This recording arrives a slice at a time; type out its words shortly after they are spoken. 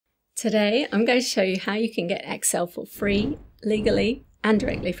Today, I'm going to show you how you can get Excel for free, legally, and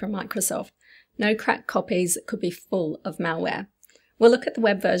directly from Microsoft. No cracked copies that could be full of malware. We'll look at the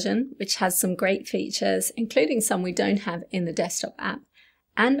web version, which has some great features, including some we don't have in the desktop app,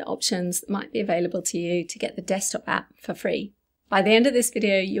 and options that might be available to you to get the desktop app for free. By the end of this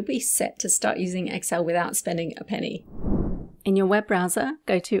video, you'll be set to start using Excel without spending a penny. In your web browser,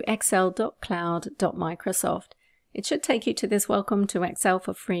 go to excel.cloud.microsoft. It should take you to this Welcome to Excel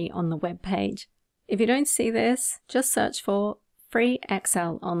for free on the web page. If you don't see this, just search for Free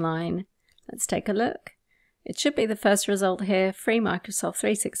Excel Online. Let's take a look. It should be the first result here, Free Microsoft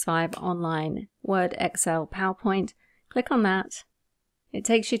 365 Online, Word, Excel, PowerPoint. Click on that. It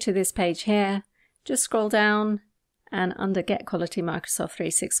takes you to this page here. Just scroll down and under Get Quality Microsoft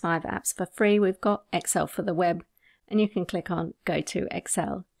 365 Apps for Free, we've got Excel for the web, and you can click on Go to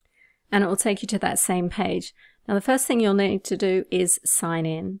Excel. And it will take you to that same page. Now the first thing you'll need to do is sign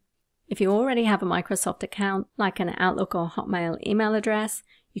in. If you already have a Microsoft account, like an Outlook or Hotmail email address,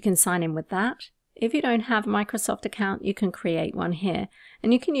 you can sign in with that. If you don't have a Microsoft account, you can create one here.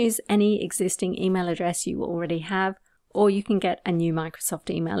 And you can use any existing email address you already have, or you can get a new Microsoft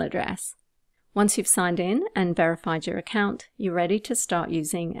email address. Once you've signed in and verified your account, you're ready to start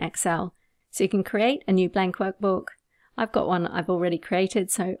using Excel. So you can create a new blank workbook. I've got one I've already created,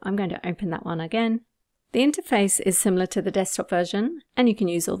 so I'm going to open that one again. The interface is similar to the desktop version, and you can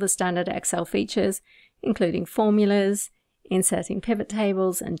use all the standard Excel features, including formulas, inserting pivot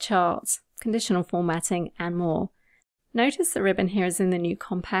tables and charts, conditional formatting, and more. Notice the ribbon here is in the new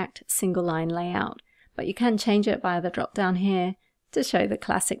compact single line layout, but you can change it via the drop down here to show the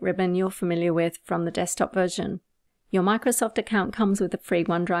classic ribbon you're familiar with from the desktop version. Your Microsoft account comes with a free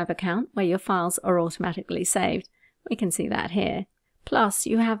OneDrive account where your files are automatically saved. We can see that here. Plus,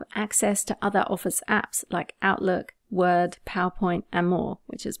 you have access to other Office apps like Outlook, Word, PowerPoint, and more,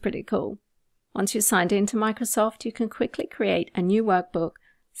 which is pretty cool. Once you're signed into Microsoft, you can quickly create a new workbook,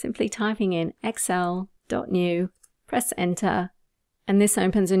 simply typing in excel.new, press enter, and this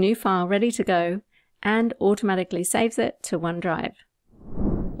opens a new file ready to go and automatically saves it to OneDrive.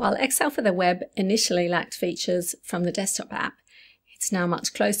 While Excel for the web initially lacked features from the desktop app, it's now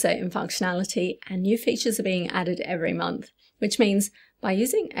much closer in functionality and new features are being added every month. Which means by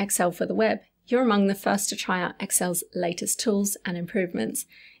using Excel for the web, you're among the first to try out Excel's latest tools and improvements.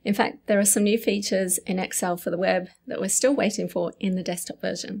 In fact, there are some new features in Excel for the web that we're still waiting for in the desktop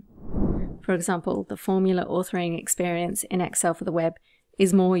version. For example, the formula authoring experience in Excel for the web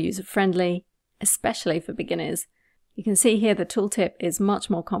is more user-friendly, especially for beginners. You can see here the tooltip is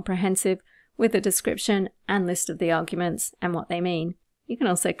much more comprehensive with a description and list of the arguments and what they mean. You can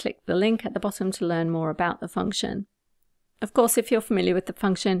also click the link at the bottom to learn more about the function. Of course, if you're familiar with the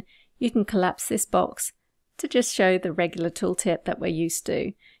function, you can collapse this box to just show the regular tooltip that we're used to.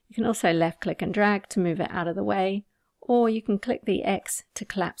 You can also left click and drag to move it out of the way, or you can click the X to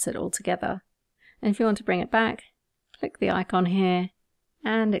collapse it all together. And if you want to bring it back, click the icon here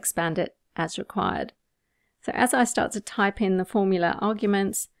and expand it as required. So as I start to type in the formula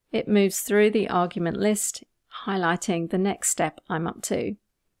arguments, it moves through the argument list, highlighting the next step I'm up to.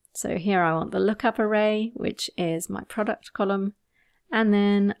 So here I want the lookup array, which is my product column, and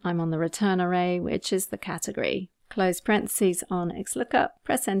then I'm on the return array, which is the category. Close parentheses on XLOOKUP,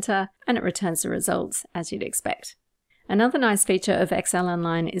 press enter, and it returns the results as you'd expect. Another nice feature of Excel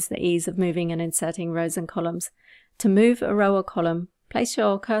Online is the ease of moving and inserting rows and columns. To move a row or column, place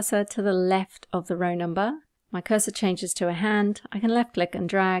your cursor to the left of the row number. My cursor changes to a hand. I can left click and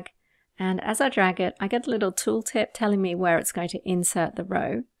drag, and as I drag it, I get a little tooltip telling me where it's going to insert the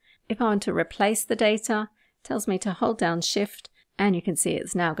row. If I want to replace the data, it tells me to hold down Shift, and you can see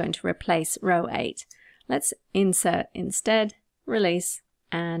it's now going to replace row 8. Let's insert instead, release,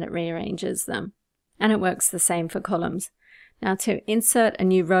 and it rearranges them. And it works the same for columns. Now to insert a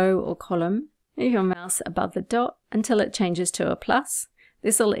new row or column, move your mouse above the dot until it changes to a plus.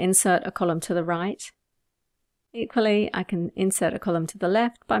 This will insert a column to the right. Equally, I can insert a column to the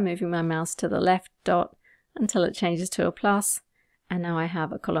left by moving my mouse to the left dot until it changes to a plus. And now I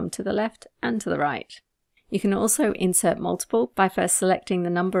have a column to the left and to the right. You can also insert multiple by first selecting the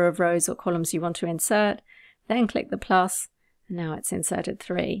number of rows or columns you want to insert, then click the plus, and now it's inserted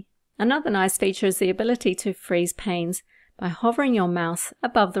 3. Another nice feature is the ability to freeze panes by hovering your mouse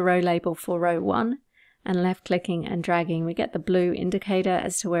above the row label for row 1 and left clicking and dragging. We get the blue indicator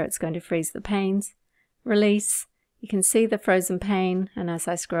as to where it's going to freeze the panes. Release, you can see the frozen pane, and as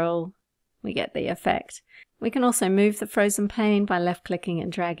I scroll, we get the effect. We can also move the frozen pane by left clicking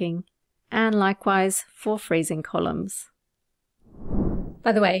and dragging, and likewise for freezing columns.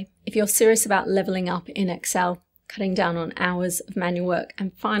 By the way, if you're serious about leveling up in Excel, cutting down on hours of manual work,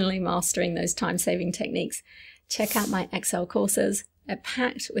 and finally mastering those time-saving techniques, check out my Excel courses. They're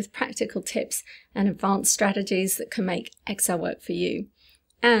packed with practical tips and advanced strategies that can make Excel work for you.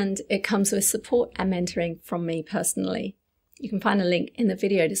 And it comes with support and mentoring from me personally. You can find a link in the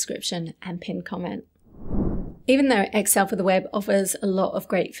video description and pinned comment. Even though Excel for the web offers a lot of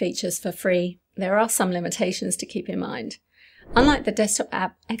great features for free, there are some limitations to keep in mind. Unlike the desktop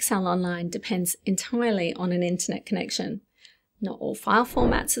app, Excel Online depends entirely on an internet connection. Not all file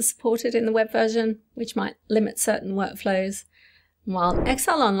formats are supported in the web version, which might limit certain workflows. While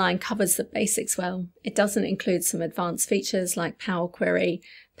Excel Online covers the basics well, it doesn't include some advanced features like Power Query,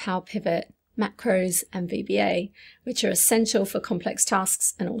 Power Pivot, macros, and VBA, which are essential for complex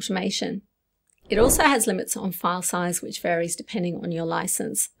tasks and automation. It also has limits on file size, which varies depending on your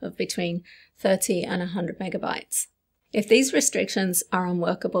license, of between 30 and 100 megabytes. If these restrictions are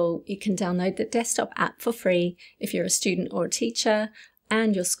unworkable, you can download the desktop app for free if you're a student or a teacher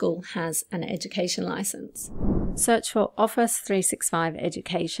and your school has an education license. Search for Office 365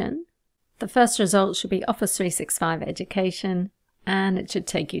 Education. The first result should be Office 365 Education, and it should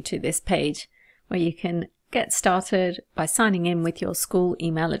take you to this page where you can get started by signing in with your school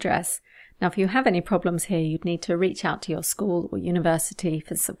email address. Now, if you have any problems here, you'd need to reach out to your school or university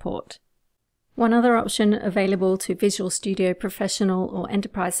for support. One other option available to Visual Studio Professional or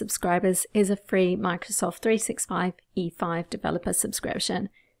Enterprise subscribers is a free Microsoft 365 E5 developer subscription.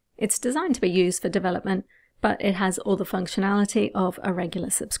 It's designed to be used for development, but it has all the functionality of a regular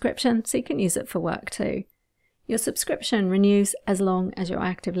subscription, so you can use it for work too. Your subscription renews as long as you're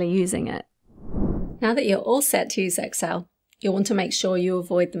actively using it. Now that you're all set to use Excel, you'll want to make sure you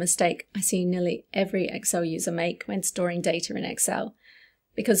avoid the mistake I see nearly every Excel user make when storing data in Excel.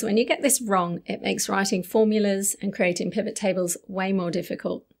 Because when you get this wrong, it makes writing formulas and creating pivot tables way more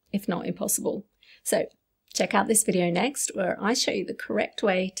difficult, if not impossible. So check out this video next, where I show you the correct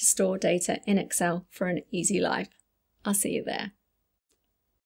way to store data in Excel for an easy life. I'll see you there.